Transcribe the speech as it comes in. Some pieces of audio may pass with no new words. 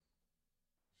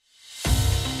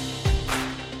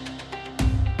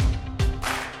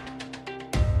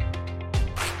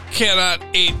cannot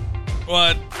eat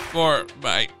one more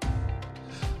bite.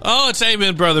 Oh, it's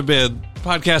Amen, Brother Ben,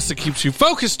 podcast that keeps you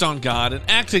focused on God and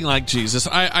acting like Jesus.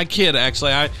 I kid,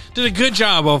 actually. I did a good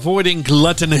job avoiding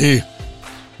gluttony.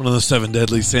 One of the 7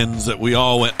 deadly sins that we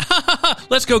all went,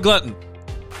 let's go glutton.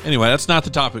 Anyway, that's not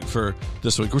the topic for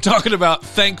this week. We're talking about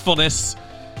thankfulness.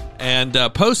 And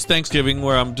post-Thanksgiving,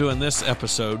 where I'm doing this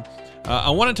episode, I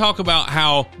want to talk about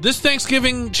how this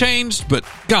Thanksgiving changed, but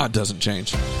God doesn't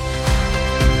change.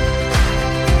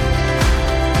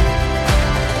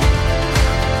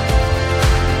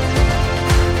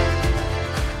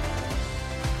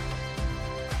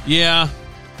 Yeah.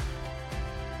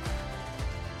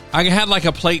 I had like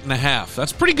a plate and a half.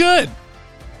 That's pretty good.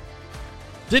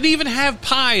 Didn't even have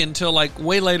pie until like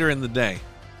way later in the day.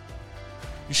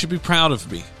 You should be proud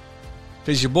of me,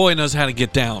 because your boy knows how to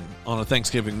get down on a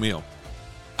Thanksgiving meal.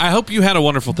 I hope you had a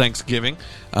wonderful Thanksgiving.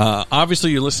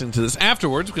 Obviously, you're listening to this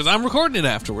afterwards, because I'm recording it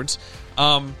afterwards.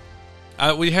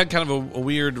 We had kind of a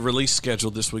weird release schedule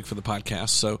this week for the podcast,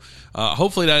 so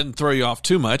hopefully that didn't throw you off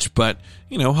too much. But,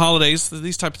 you know, holidays,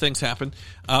 these type of things happen.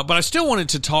 But I still wanted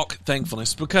to talk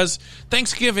thankfulness, because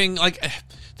Thanksgiving, like,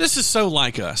 this is so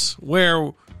like us,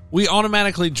 where we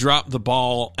automatically drop the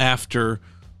ball after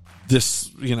this,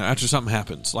 you know, after something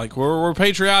happens. Like, we're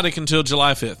patriotic until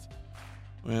July 5th.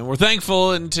 And we're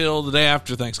thankful until the day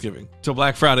after Thanksgiving, till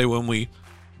Black Friday, when we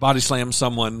body slam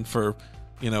someone for,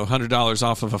 you know, $100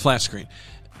 off of a flat screen.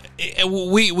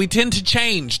 We tend to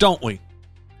change, don't we?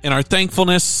 In our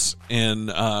thankfulness and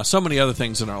so many other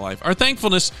things in our life. Our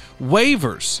thankfulness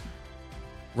wavers,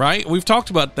 right? We've talked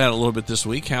about that a little bit this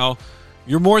week, how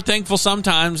you're more thankful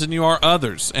sometimes than you are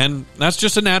others. And that's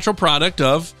just a natural product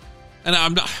of, and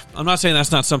I'm not saying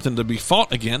that's not something to be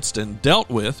fought against and dealt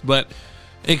with, but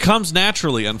it comes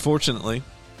naturally, unfortunately,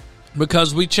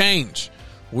 because we change.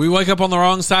 We wake up on the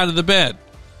wrong side of the bed.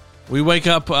 We wake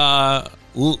up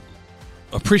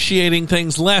appreciating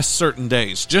things less certain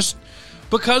days, just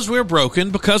because we're broken,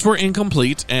 because we're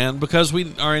incomplete, and because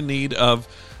we are in need of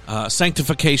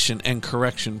sanctification and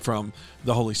correction from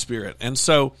the Holy Spirit. And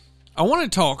so I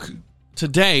want to talk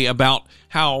today about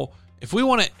how, if we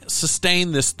want to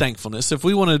sustain this thankfulness, if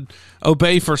we want to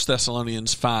obey 1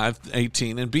 Thessalonians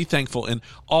 5:18 and be thankful in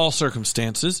all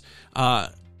circumstances,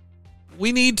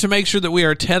 we need to make sure that we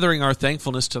are tethering our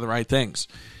thankfulness to the right things.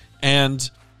 And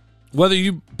whether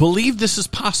you believe this is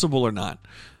possible or not,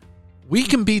 we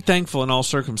can be thankful in all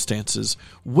circumstances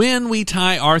when we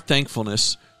tie our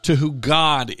thankfulness to who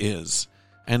God is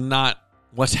and not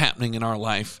what's happening in our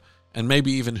life and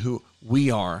maybe even who we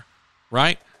are,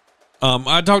 right?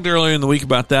 I talked earlier in the week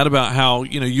about that, about how,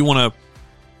 you know, you want to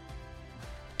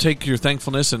take your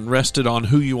thankfulness and rest it on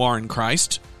who you are in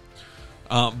Christ.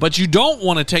 But you don't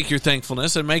want to take your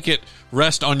thankfulness and make it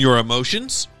rest on your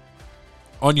emotions,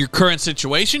 on your current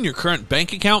situation, your current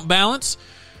bank account balance,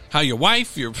 how your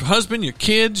wife, your husband, your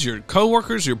kids, your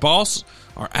coworkers, your boss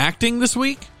are acting this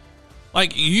week.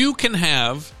 Like, you can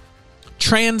have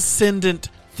transcendent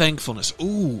thankfulness.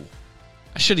 Ooh,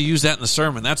 I should have used that in the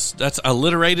sermon. That's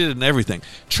alliterated and everything.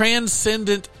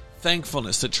 Transcendent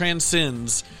thankfulness that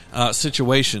transcends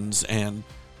situations and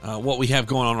what we have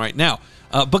going on right now.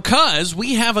 Because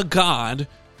we have a God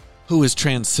who is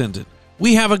transcendent.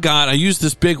 We have a God. I used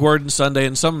this big word on Sunday,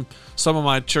 and some of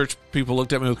my church people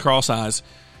looked at me with cross eyes.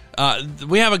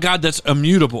 We have a God that's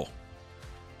immutable.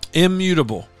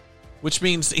 Immutable, which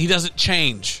means he doesn't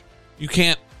change. You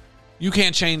can't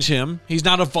change him. He's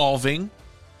not evolving.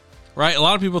 Right? A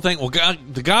lot of people think, well,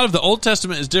 God, the God of the Old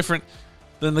Testament is different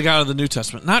than the God of the New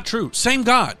Testament. Not true. Same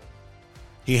God.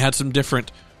 He had some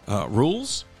different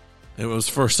rules. It was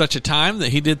for such a time that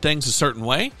he did things a certain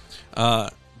way.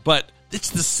 But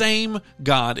it's the same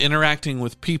God interacting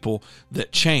with people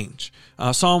that change.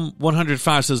 Psalm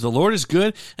 105 says, the Lord is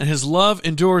good and his love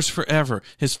endures forever.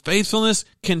 His faithfulness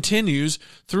continues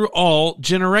through all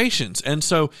generations. And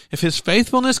so if his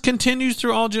faithfulness continues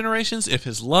through all generations, if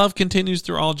his love continues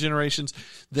through all generations,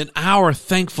 then our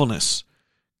thankfulness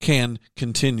can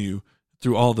continue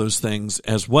through all those things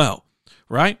as well,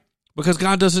 right? Because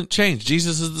God doesn't change.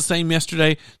 Jesus is the same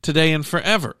yesterday, today, and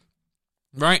forever,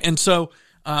 right? And so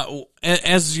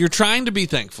as you're trying to be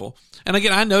thankful, and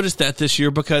again, I noticed that this year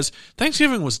because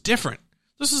Thanksgiving was different.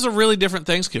 This is a really different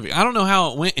Thanksgiving. I don't know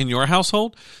how it went in your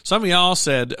household. Some of y'all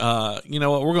said, you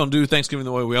know what, we're going to do Thanksgiving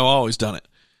the way we've always done it.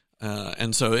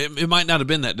 And so it might not have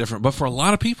been that different, but for a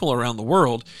lot of people around the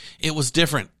world, it was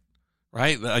different,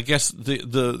 right? I guess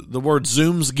the word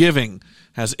Zoomsgiving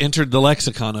has entered the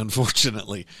lexicon,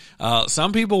 unfortunately.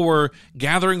 Some people were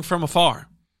gathering from afar.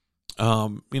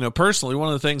 Personally,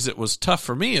 one of the things that was tough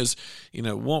for me is,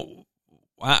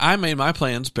 I made my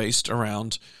plans based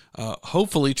around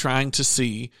hopefully trying to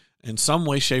see in some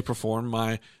way, shape, or form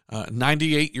my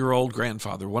 98-year-old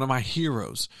grandfather, one of my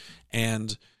heroes.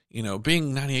 And,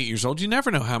 being 98 years old, you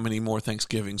never know how many more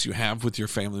Thanksgivings you have with your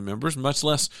family members, much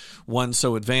less one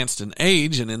so advanced in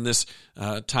age and in this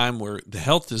time where the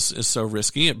health is so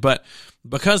risky. But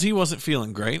because he wasn't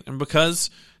feeling great and because,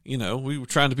 we were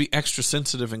trying to be extra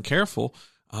sensitive and careful,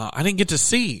 I didn't get to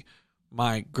see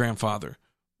my grandfather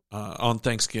on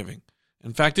Thanksgiving.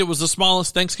 In fact, it was the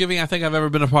smallest Thanksgiving I think I've ever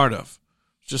been a part of.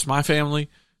 Just my family,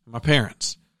 my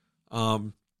parents.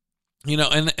 And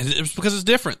it was because it's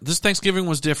different. This Thanksgiving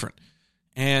was different.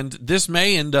 And this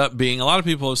may end up being, a lot of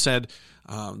people have said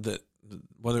that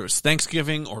whether it's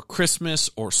Thanksgiving or Christmas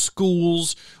or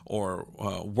schools or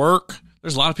work,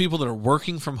 there's a lot of people that are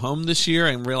working from home this year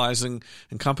and realizing,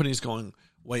 and companies going,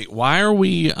 wait, why are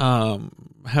we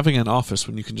having an office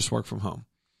when you can just work from home?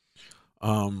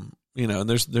 And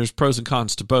there's pros and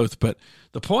cons to both. But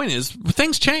the point is,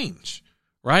 things change.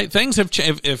 Right? Things have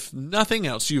changed. If nothing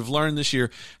else, you've learned this year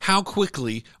how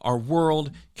quickly our world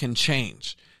can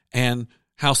change and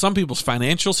how some people's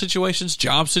financial situations,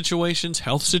 job situations,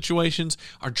 health situations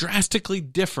are drastically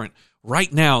different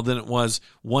right now than it was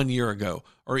 1 year ago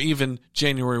or even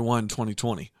January 1,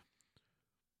 2020.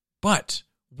 But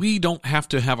we don't have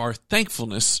to have our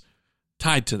thankfulness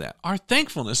tied to that. Our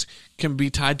thankfulness can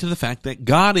be tied to the fact that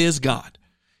God is God.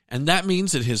 And that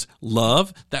means that his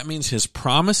love, that means his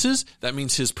promises, that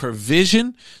means his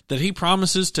provision that he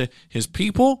promises to his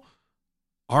people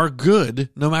are good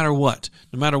no matter what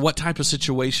type of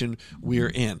situation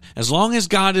we're in. As long as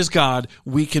God is God,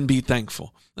 we can be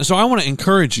thankful. And so I want to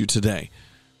encourage you today,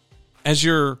 as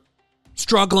you're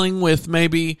struggling with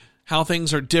maybe how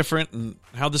things are different and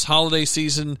how this holiday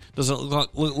season doesn't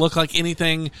look like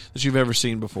anything that you've ever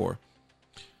seen before.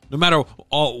 No matter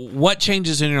what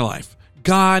changes in your life,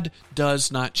 God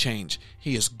does not change.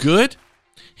 He is good.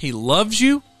 He loves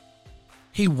you.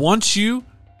 He wants you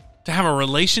to have a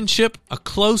relationship, a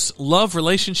close love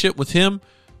relationship with him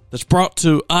that's brought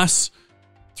to us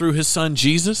through his son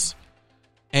Jesus.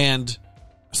 And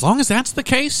as long as that's the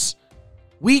case,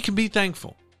 we can be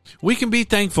thankful. We can be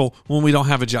thankful when we don't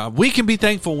have a job. We can be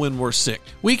thankful when we're sick.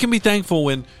 We can be thankful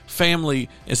when family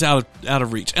is out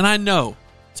of reach. And I know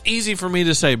it's easy for me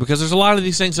to say because there's a lot of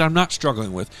these things that I'm not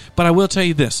struggling with. But I will tell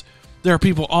you this. There are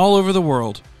people all over the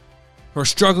world who are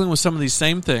struggling with some of these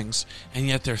same things, and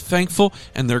yet they're thankful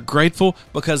and they're grateful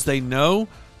because they know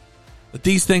that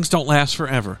these things don't last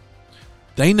forever.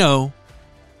 They know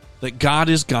that God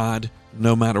is God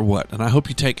no matter what. And I hope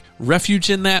you take refuge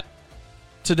in that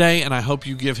today, and I hope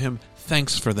you give him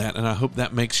thanks for that, and I hope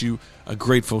that makes you a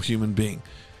grateful human being.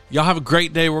 Y'all have a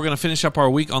great day. We're going to finish up our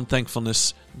week on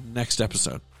thankfulness next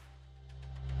episode.